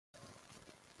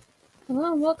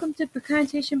Hello and welcome to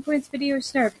Pronunciation Points video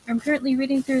Snark. I'm currently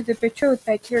reading through The Betrothed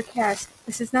by Kiera Cass.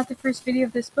 This is not the first video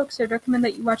of this book, so I'd recommend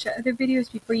that you watch the other videos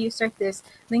before you start this.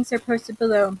 Links are posted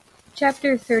below.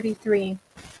 Chapter 33.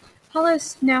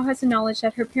 Hollis now has the knowledge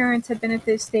that her parents had been at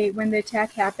the estate when the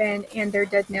attack happened, and they're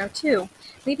dead now too.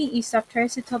 Lady Aesop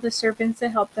tries to tell the servants to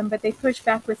help them, but they push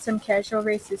back with some casual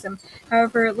racism.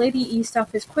 However, Lady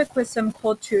Aesop is quick with some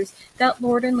cold truths, that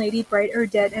Lord and Lady Bright are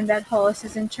dead and that Hollis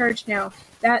is in charge now.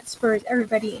 That spurs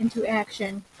everybody into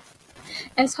action.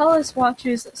 As Hollis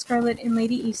watches Scarlet and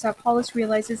Lady Aesop, Hollis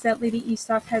realizes that Lady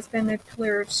Aesop has been a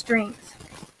pillar of strength.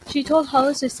 She told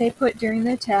Hollis to stay put during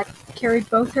the attack, carried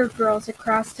both her girls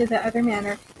across to the other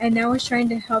manor, and now is trying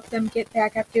to help them get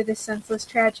back after this senseless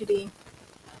tragedy.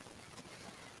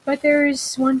 But there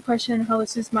is one question in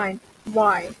Hollis's mind.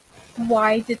 Why?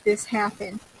 Why did this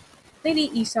happen?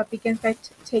 Lady Aesop begins by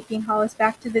taking Hollis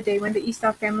back to the day when the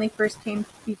Aesop family first came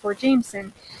before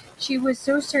Jameson. She was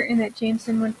so certain that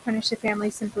Jameson would punish the family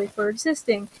simply for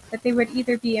existing, that they would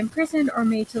either be imprisoned or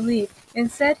made to leave.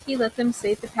 Instead, he let them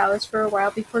stay at the palace for a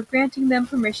while before granting them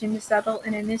permission to settle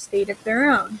in an estate of their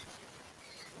own.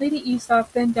 Lady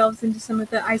Aesop then delves into some of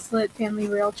the Isolate family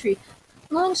royalty.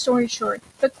 Long story short,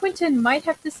 the Quentin might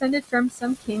have descended from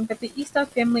some king, but the Aesop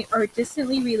family are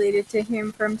distantly related to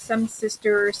him from some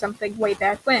sister or something way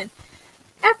back when.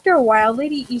 After a while,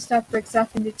 Lady Aesop breaks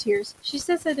off into tears. She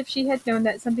says that if she had known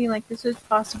that something like this was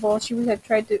possible, she would have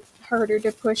tried harder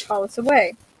to push Hollis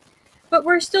away. But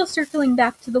we're still circling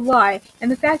back to the why,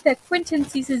 and the fact that Quentin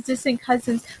sees his distant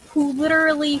cousins, who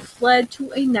literally fled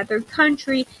to another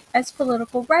country, as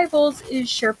political rivals is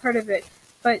sure part of it,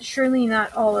 but surely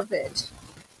not all of it.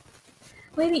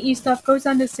 Lady Aesop goes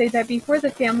on to say that before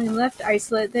the family left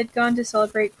Isolate, they'd gone to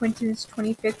celebrate Quentin's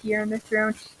 25th year on the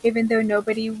throne, even though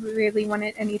nobody really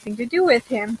wanted anything to do with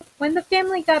him. When the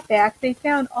family got back, they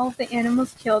found all of the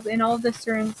animals killed and all of the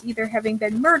servants either having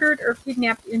been murdered or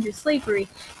kidnapped into slavery.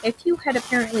 A few had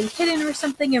apparently hidden or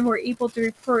something and were able to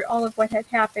report all of what had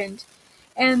happened.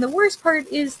 And the worst part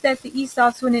is that the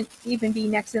Aesops wouldn't even be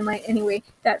next in line anyway.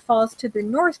 That falls to the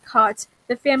Northcotts,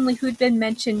 the family who'd been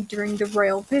mentioned during the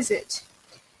royal visit.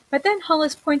 But then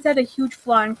Hollis points out a huge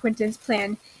flaw in Quentin's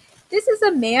plan. This is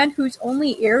a man whose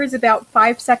only heir is about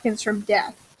 5 seconds from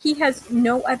death. He has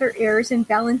no other heirs and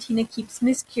Valentina keeps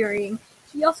miscarrying.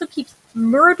 He also keeps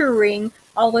murdering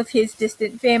all of his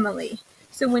distant family.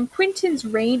 So when Quentin's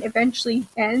reign eventually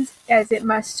ends, as it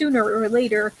must sooner or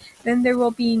later, then there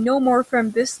will be no more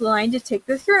from this line to take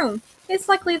the throne. It's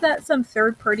likely that some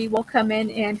third party will come in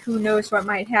and who knows what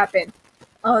might happen.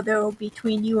 Although,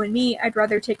 between you and me, I'd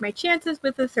rather take my chances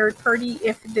with a third party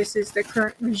if this is the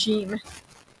current regime.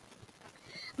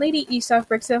 Lady Aesop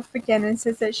breaks off again and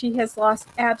says that she has lost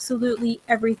absolutely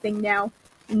everything now.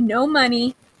 No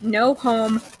money, no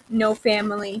home, no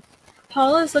family.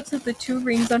 Hollis looks at the 2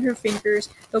 rings on her fingers,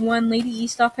 the one Lady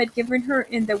Aesop had given her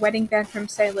and the wedding band from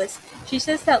Silas. She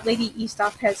says that Lady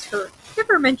Aesop has her,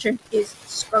 never mentioned is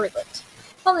Scarlet.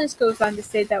 Hollis goes on to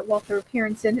say that while her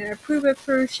parents didn't approve of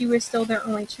her, she was still their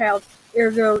only child,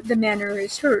 ergo the manor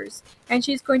is hers, and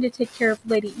she's going to take care of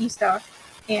Lady Aesop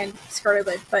and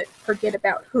Scarlet, but forget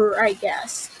about her, I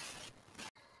guess.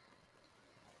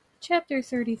 Chapter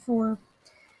 34.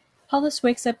 Hollis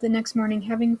wakes up the next morning,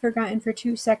 having forgotten for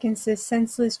 2 seconds this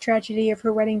senseless tragedy of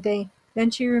her wedding day.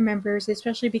 Then she remembers,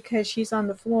 especially because she's on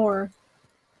the floor.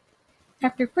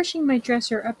 After pushing my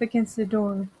dresser up against the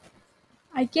door.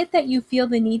 I get that you feel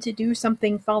the need to do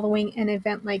something following an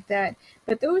event like that,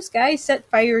 but those guys set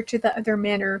fire to the other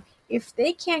manor. If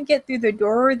they can't get through the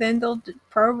door, then they'll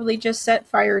probably just set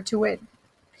fire to it.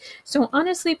 So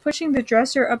honestly, pushing the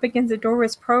dresser up against the door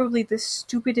was probably the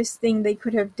stupidest thing they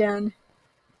could have done.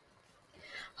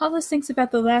 Hollis thinks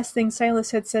about the last thing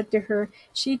Silas had said to her.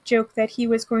 She'd joked that he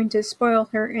was going to spoil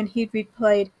her, and he'd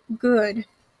replied, "Good."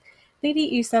 Lady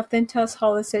Aesop then tells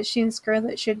Hollis that she and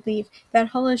Scarlet should leave, that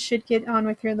Hollis should get on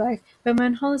with her life, but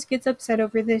when Hollis gets upset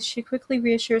over this, she quickly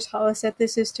reassures Hollis that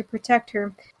this is to protect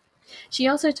her. She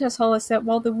also tells Hollis that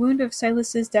while the wound of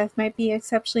Silas's death might be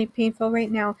exceptionally painful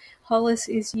right now, Hollis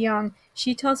is young.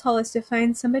 She tells Hollis to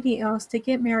find somebody else, to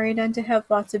get married, and to have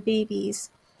lots of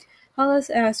babies. Hollis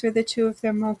asks where the 2 of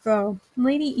them will go.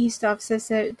 Lady Aesop says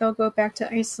that they'll go back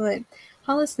to Isolate.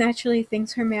 Hollis naturally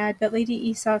thinks her mad, but Lady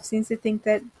Aesop seems to think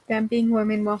that them being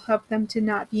women will help them to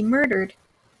not be murdered.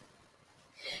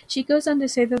 She goes on to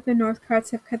say that the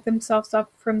Northcotts have cut themselves off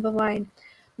from the line,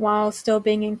 while still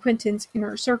being in Quentin's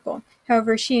inner circle.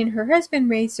 However, she and her husband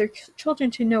raised their children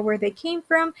to know where they came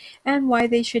from and why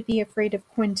they should be afraid of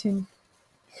Quentin.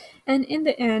 And in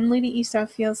the end, Lady Aesop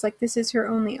feels like this is her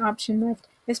only option left.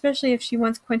 especially if she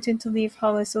wants Quentin to leave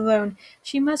Hollis alone.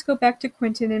 She must go back to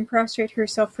Quentin and prostrate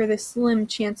herself for the slim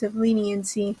chance of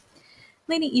leniency.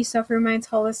 Lady Aesop reminds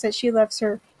Hollis that she loves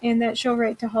her, and that she'll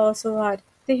write to Hollis a lot.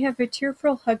 They have a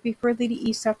tearful hug before Lady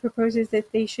Aesop proposes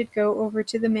that they should go over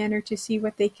to the manor to see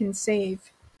what they can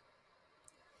save.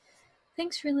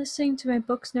 Thanks for listening to my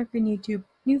book Snark on YouTube.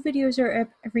 New videos are up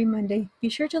every Monday. Be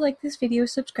sure to like this video,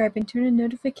 subscribe, and turn on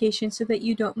notifications so that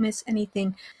you don't miss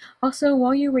anything. Also,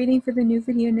 while you're waiting for the new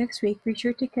video next week, be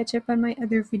sure to catch up on my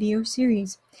other video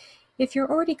series. If you're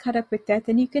already caught up with that,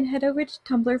 then you can head over to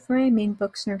Tumblr for my main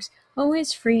book Snarks,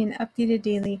 always free and updated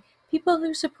daily. People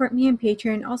who support me on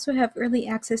Patreon also have early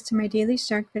access to my daily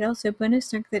Snark, but also bonus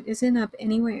Snark that isn't up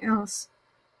anywhere else.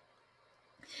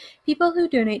 People who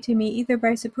donate to me either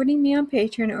by supporting me on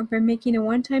Patreon or by making a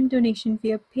one-time donation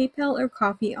via PayPal or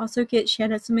Ko-fi also get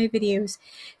shoutouts in my videos.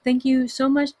 Thank you so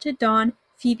much to Dawn,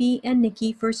 Phoebe, and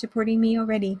Nikki for supporting me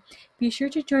already. Be sure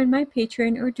to join my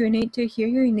Patreon or donate to hear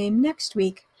your name next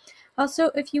week. Also,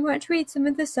 if you want to read some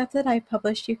of the stuff that I've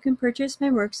published, you can purchase my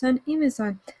works on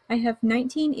Amazon. I have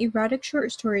 19 erotic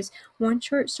short stories, 1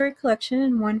 short story collection,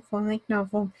 and 1 full-length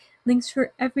novel. Links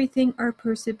for everything are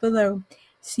posted below.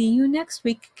 See you next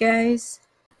week, guys.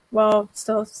 While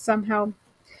still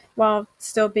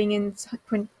being in